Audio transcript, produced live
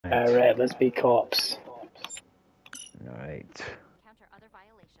Right. Alright, let's be cops. Right. Counter other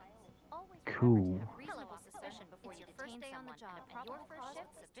violations. Always Cool. remember to have reasonable suspicion before you detain someone and a probable cause with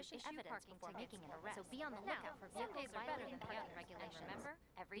sufficient evidence before making an arrest. So be on the lookout for vehicles violating parking regulations. Remember,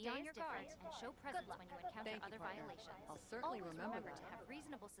 every day is different and show presence when you encounter other violations. I'll certainly Always remember remember to that. have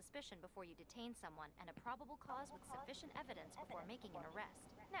reasonable suspicion before you detain someone and a probable cause with sufficient evidence before making an arrest.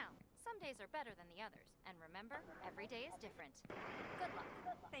 Now, some days are better than the others, and remember, every day is different. Good luck.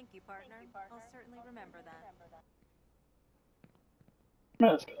 Thank you, partner. I'll certainly remember that.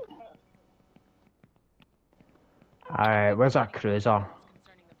 Let's go. Alright, where's our cruiser?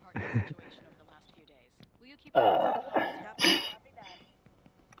 Concerning the parking situation over the last few days. Will you keep Copy.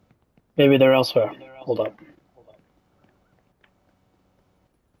 Maybe they're elsewhere. Hold up.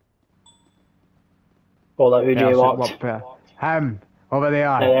 Hold up, who Yeah, so jaywalked? him! Over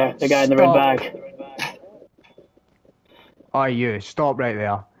there! There, the guy in the red Stop. bag. Oh, you, stop right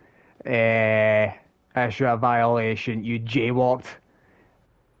there. Issue a violation, you jaywalked.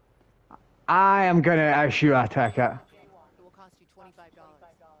 I am gonna issue a ticket. It will cost you $25.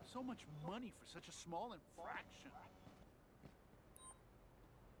 So much money for such a small infraction.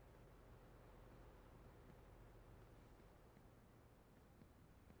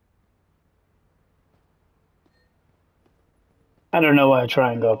 I don't know why a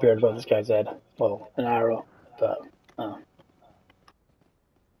triangle appeared above this guy's head. Well, an arrow, but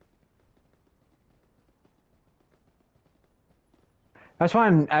This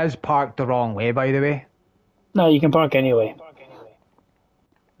one is parked the wrong way, by the way. no, you can park anyway.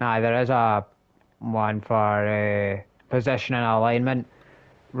 Nah, there is a one for position and alignment.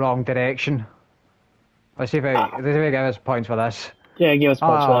 Wrong direction. Let's see if it give us points for this. Yeah, give us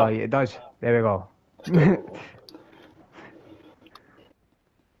points Oh, for that. it does. There we go.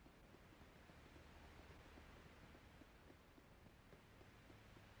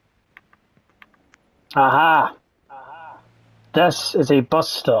 Aha! This is a bus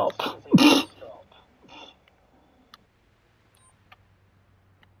stop.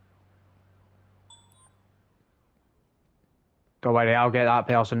 Don't worry, I'll get that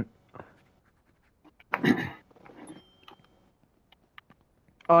person.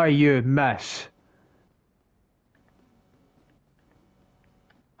 Oh, you miss.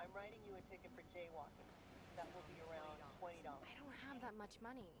 I'm writing you a ticket for jaywalking. That will be around $20. I don't have that much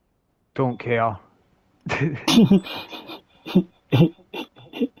money. Don't care.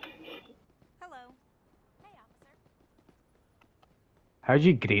 Hello. Hey, officer. How'd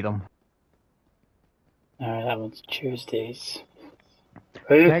you greet them? Alright, that one's Tuesdays.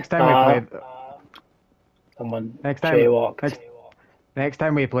 Who? Next time we play. Someone Next time. jaywalked. Next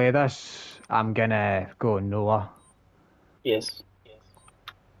time we play this, I'm gonna go Noah. Yes.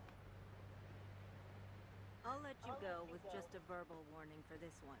 I'll let you go with just a verbal warning for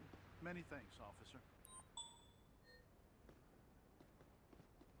this one. Many thanks, officer.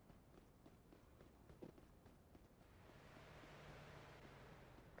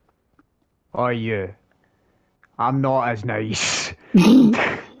 Oh, you. I'm not as nice. I have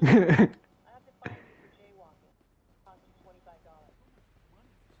to fine you for jaywalking. Cost you $25.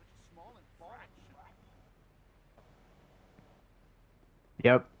 Money for such a small infraction.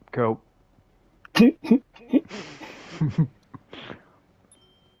 Yep, cool.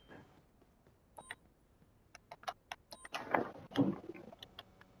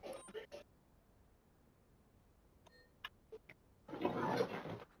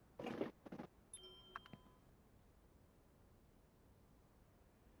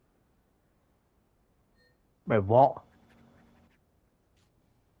 Wait, what?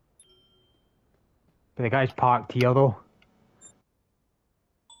 The guy's parked here though.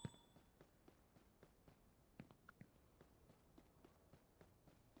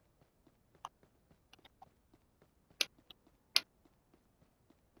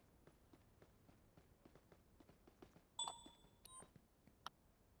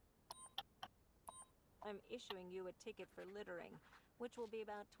 I'm issuing you a ticket for littering, which will be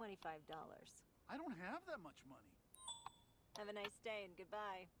about $25. I don't have that much money. Have a nice day and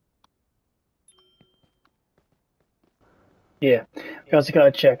goodbye. Yeah. We also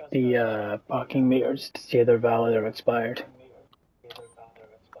gotta check the parking meters to see if they're valid or expired.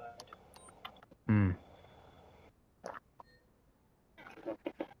 Hmm.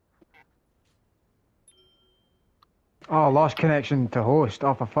 Oh, lost connection to host.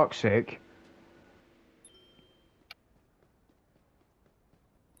 Oh, for fuck's sake.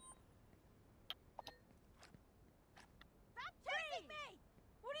 Stop chasing me!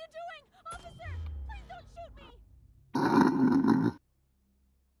 What are you doing? Officer! Please don't shoot me!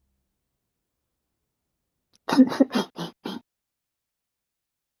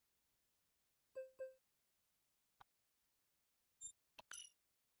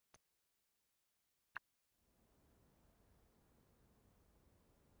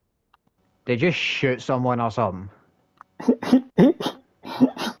 They just shoot someone or something.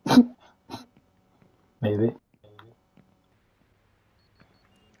 Maybe.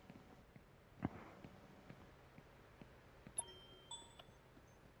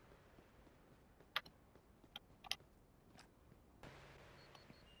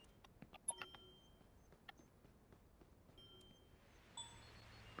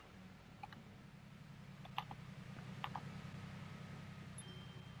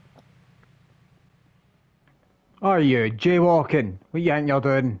 Are you jaywalking? What you think you're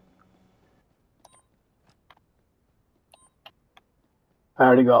doing? I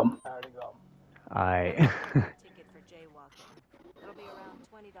already got him. Aye. Ticket for jaywalking. It'll be around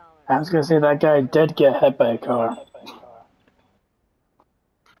 $20. I was gonna say that guy did get hit by a car.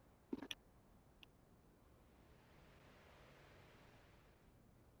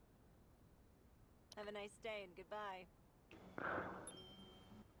 Have a nice day and goodbye.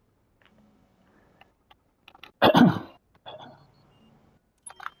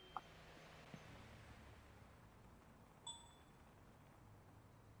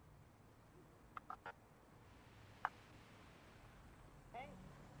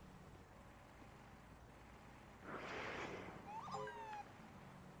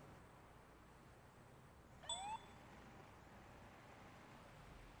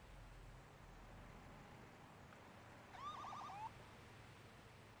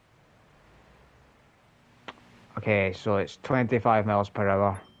 Okay, so it's 25 miles per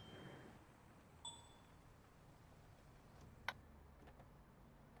hour.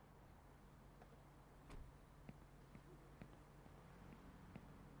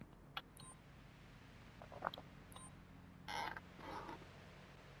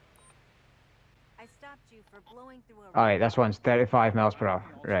 I stopped you for blowing through a Alright, red this one's 35 miles per hour.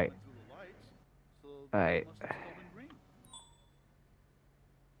 He also Right. went through the lights, so they Right. must have still been green.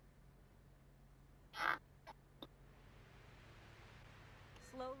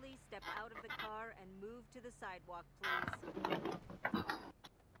 Slowly step out of the car and move to the sidewalk, please.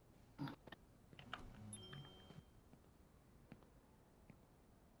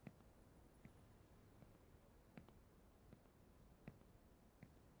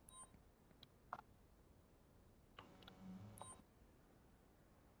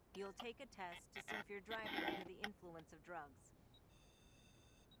 You'll take a test to see if you're driving under the influence of drugs.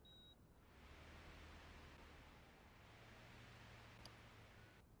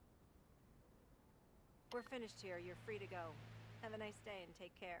 We're finished here. You're free to go. Have a nice day and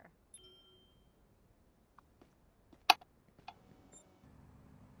take care.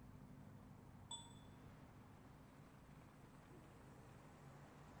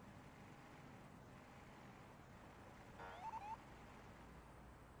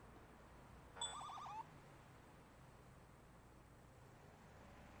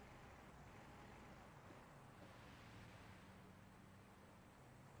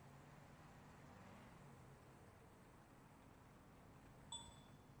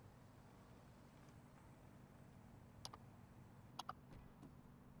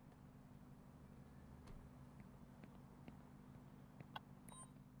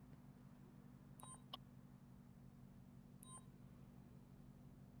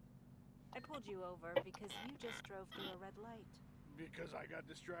 I pulled you over because you just drove through a red light. Because I got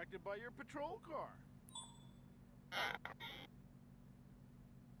distracted by your patrol car.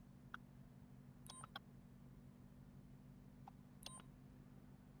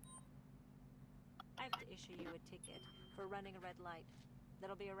 I have to issue you a ticket for running a red light.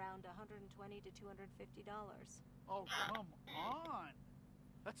 That'll be around $120 to $250. Oh, come on.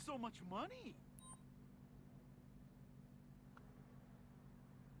 That's so much money.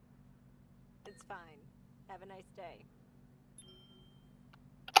 It's fine. Have a nice day.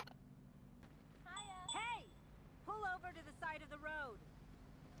 Hey! Pull over to the side of the road.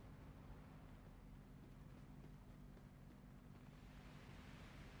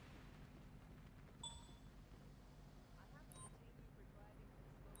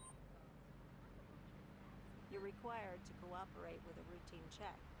 You're required to cooperate with a routine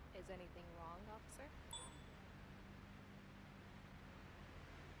check. Is anything wrong, officer?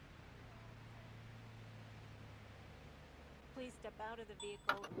 Please step out of the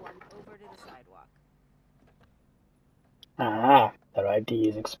vehicle and walk over to the sidewalk. Ah, their ID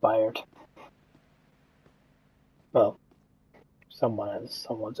is expired. Well, someone's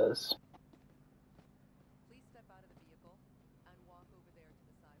is. Please step out of the vehicle and walk over there to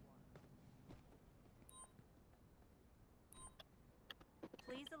the sidewalk.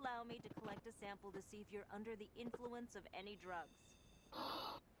 Please allow me to collect a sample to see if you're under the influence of any drugs.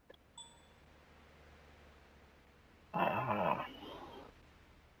 Ah.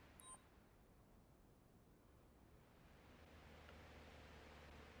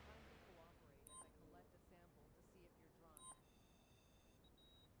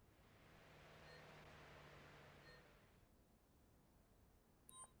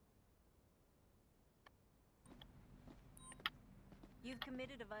 You've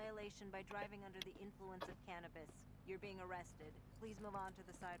committed a violation by driving under the influence of cannabis. You're being arrested. Please move on to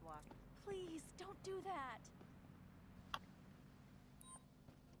the sidewalk. Please, don't do that.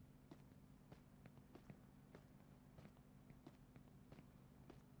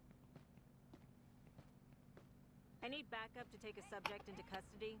 I need backup to take a subject into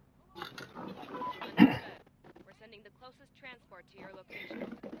custody. Understood. We're sending the closest transport to your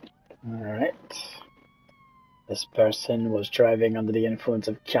location. Alright. This person was driving under the influence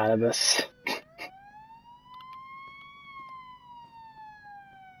of cannabis.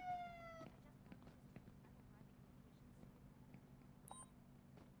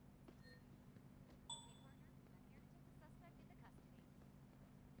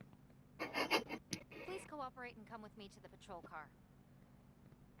 Please cooperate and come with me to the patrol car.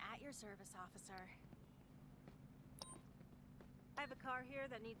 At your service, officer. I have a car here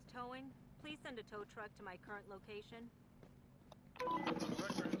that needs towing. Please send a tow truck to my current location.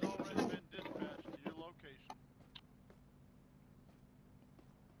 Wrecker has already been dispatched to your location.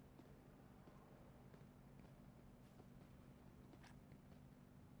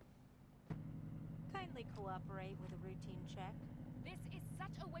 Kindly cooperate with a routine check. This is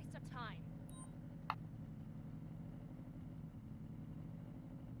such a waste of time.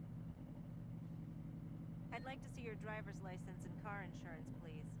 I'd like to see your driver's license and car insurance,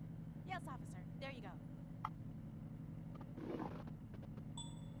 please. Yes, officer. There you go.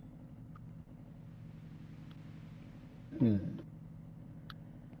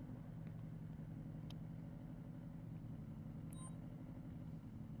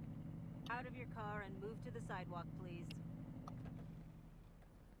 Out of your car and move to the sidewalk, please.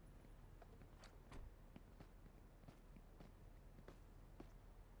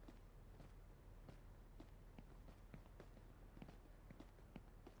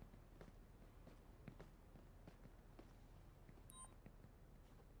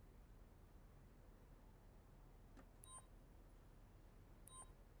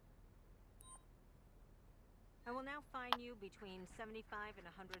 I will now fine you between $75 and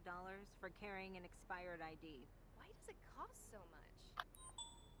 $100 for carrying an expired ID. Why does it cost so much?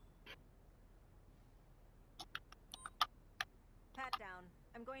 Pat down.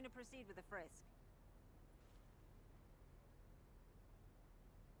 I'm going to proceed with a frisk.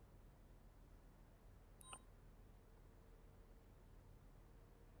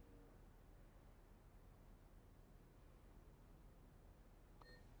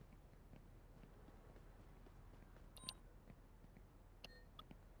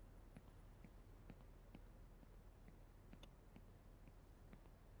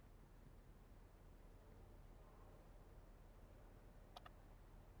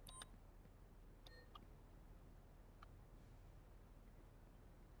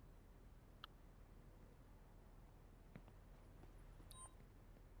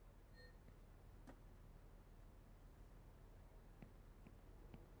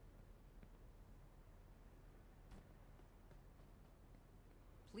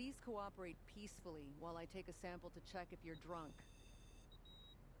 Please cooperate peacefully while I take a sample to check if you're drunk.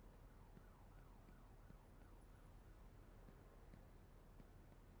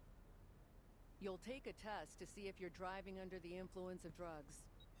 You'll take a test to see if you're driving under the influence of drugs.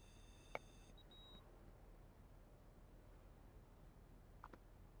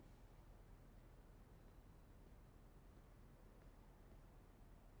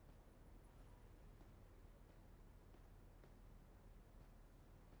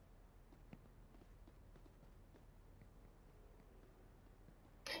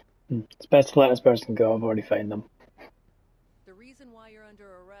 It's best to let this person go. I've already found them. The reason why you're under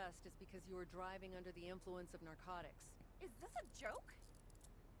arrest is because you were driving under the influence of narcotics. Is this a joke?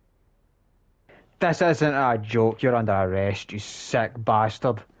 This isn't a joke. You're under arrest, you sick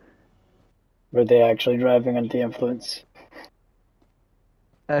bastard. Were they actually driving under the influence?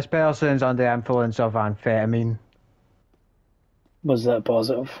 This person's under the influence of amphetamine. Was that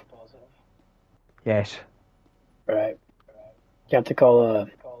positive? Yes. Right. You have to call a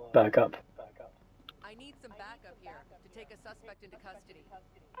backup. I need some backup here to take a suspect into custody.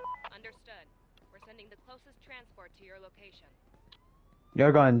 Understood. We're sending the closest transport to your location.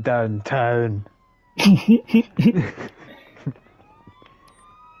 You're going downtown.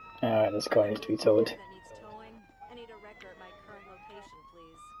 Alright, this car needs to be towed. That needs towing. I need a record at my current location,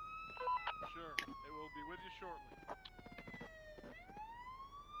 please. Sure, it will be with you shortly.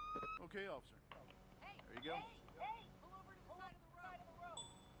 Okay, officer. There you go.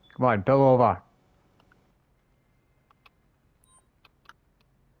 Come on, pull over.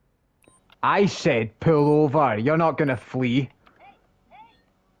 I said pull over. You're not gonna flee.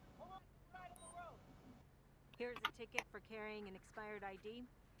 Here's a ticket for carrying an expired ID.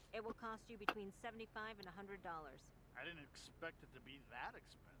 It will cost you between $75 and $100. I didn't expect it to be that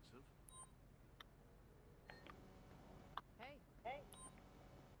expensive. Hey,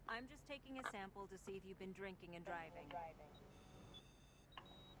 I'm just taking a sample to see if you've been drinking and driving.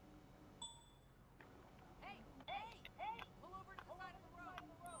 pull over to the side of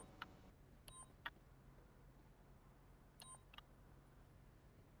the road.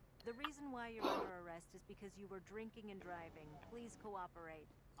 The reason why you're under arrest is because you were drinking and driving. Please cooperate.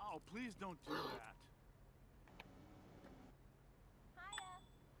 Oh, please don't do that.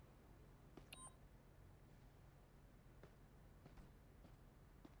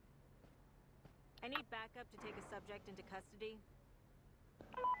 I need backup to take a subject into custody.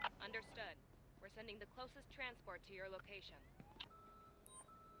 Understood. We're sending the closest transport to your location.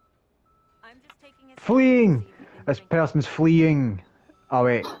 I'm just taking a Fleeing! sample to see if you've been This drinking. person's fleeing. Oh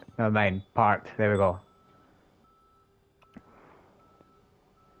wait, never mind. Parked. There we go.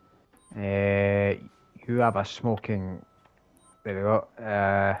 You have a smoking. There we go.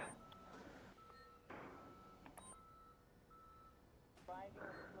 Driving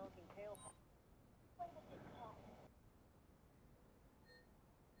with a smoking tailpipe.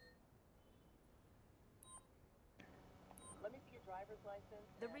 Let me see your driver's license.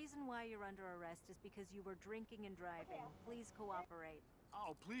 The reason why you're under arrest is because you were drinking and driving. Please cooperate.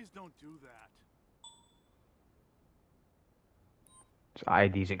 Oh, please don't do that. His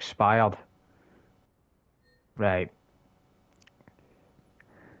ID's expired. Right.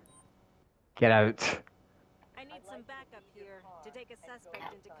 Get out. I need some backup here to take a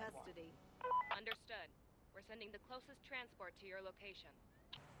suspect into custody. Understood. We're sending the closest transport to your location.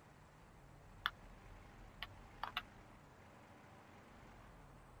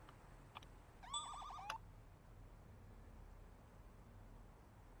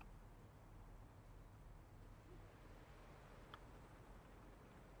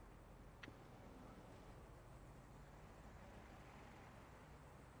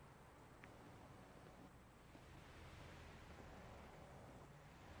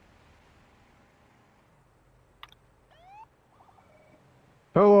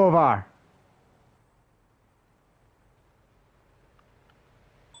 Pull over.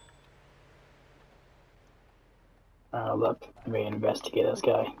 Look, I'm ready to investigate this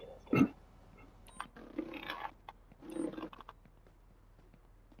guy.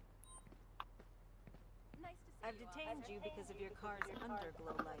 I've detained you because of your car's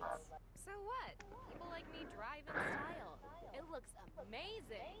underglow lights. So what? People like me drive in style. It looks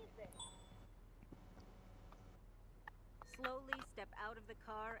amazing. Slowly step out of the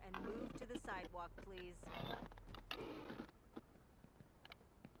car and move to the sidewalk, please.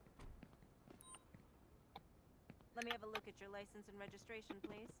 Let me have a look at your license and registration,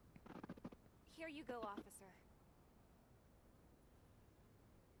 please. Here you go, officer.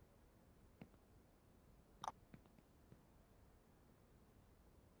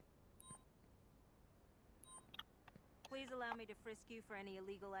 Please allow me to frisk you for any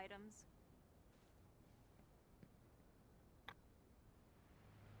illegal items.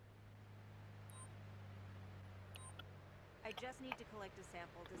 I just need to collect a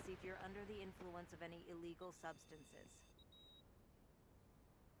sample to see if you're under the influence of any illegal substances.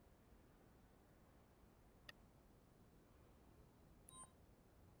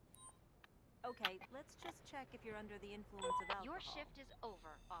 Okay, let's just check if you're under the influence of alcohol. Your shift is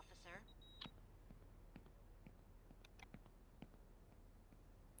over, officer.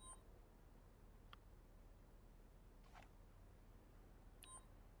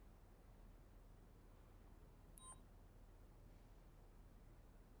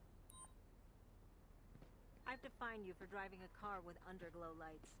 I have to fine you for driving a car with underglow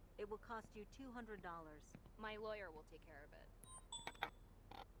lights. It will cost you $200. My lawyer will take care of it.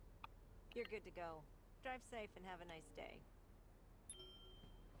 You're good to go. Drive safe and have a nice day.